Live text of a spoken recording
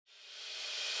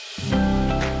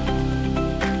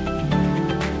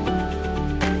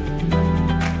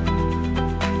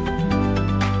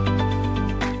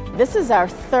This is our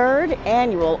third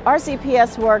annual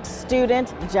RCPS Works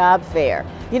Student Job Fair.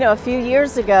 You know, a few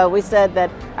years ago we said that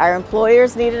our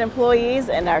employers needed employees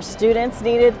and our students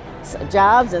needed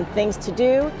jobs and things to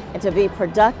do and to be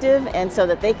productive and so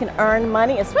that they can earn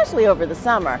money, especially over the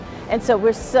summer. And so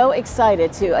we're so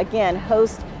excited to again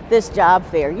host this job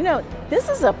fair. You know, this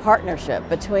is a partnership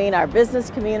between our business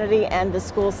community and the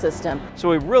school system. So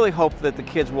we really hope that the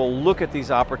kids will look at these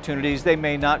opportunities. They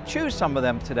may not choose some of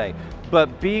them today,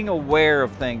 but being aware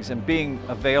of things and being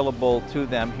available to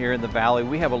them here in the Valley,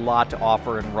 we have a lot to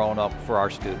offer in Roanoke for our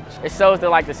students. It shows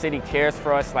that the city cares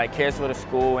for us, cares for the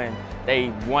school, and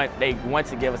they want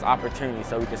to give us opportunities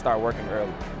so we can start working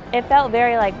early. It felt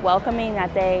very welcoming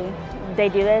that they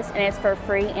do this, and it's for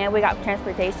free, and we got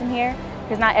transportation here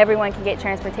because not everyone can get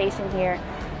transportation here,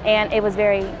 and it was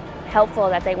very helpful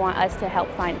that they want us to help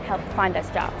find us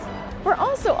jobs. We're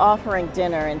also offering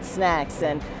dinner and snacks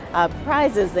and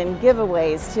prizes and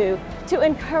giveaways to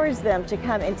encourage them to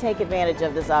come and take advantage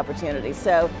of this opportunity.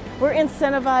 So we're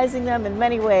incentivizing them in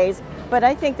many ways, but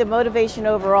I think the motivation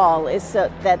overall is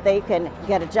so that they can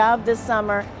get a job this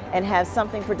summer and have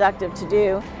something productive to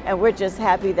do, and we're just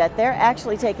happy that they're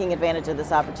actually taking advantage of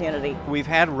this opportunity. We've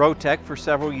had Rotec for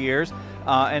several years,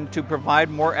 and to provide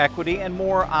more equity and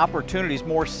more opportunities,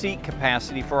 more seat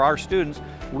capacity for our students,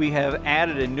 we have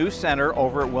added a new center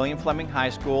over at William Fleming High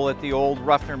School at the old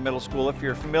Ruffner Middle School, if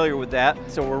you're familiar with that.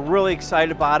 So we're really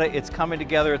excited about it. It's coming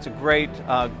together. It's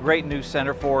a great new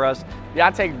center for us. Yeah,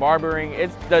 I take barbering.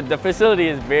 The facility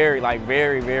is very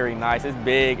nice. It's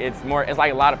big. It's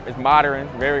modern,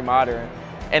 very modern,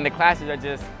 and the classes are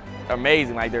just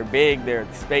amazing. They're big, they're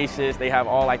spacious. They have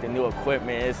all the new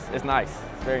equipment. It's nice.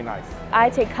 It's very nice. I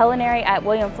take culinary at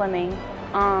William Fleming.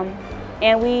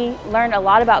 And we learned a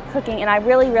lot about cooking, and I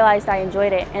really realized I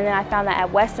enjoyed it. And then I found that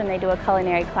at Western they do a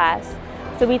culinary class.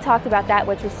 So we talked about that,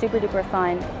 which was super duper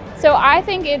fun. So I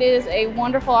think it is a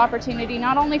wonderful opportunity,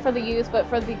 not only for the youth, but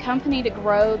for the company to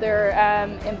grow their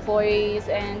employees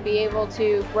and be able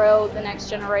to grow the next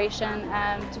generation,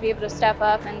 to be able to step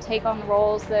up and take on the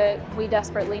roles that we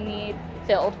desperately need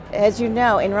filled. As you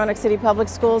know, in Roanoke City Public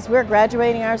Schools, we're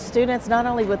graduating our students not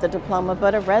only with a diploma,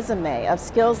 but a resume of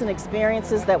skills and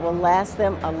experiences that will last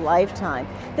them a lifetime.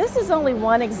 This is only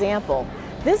one example.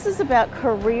 This is about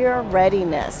career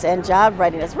readiness and job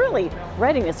readiness, really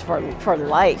readiness for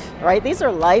life, right? These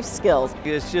are life skills.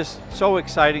 It's just so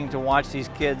exciting to watch these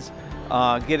kids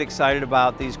get excited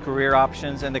about these career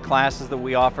options and the classes that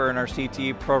we offer in our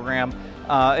CTE program.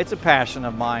 It's a passion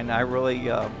of mine.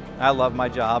 I love my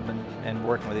job and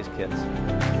working with these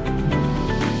kids.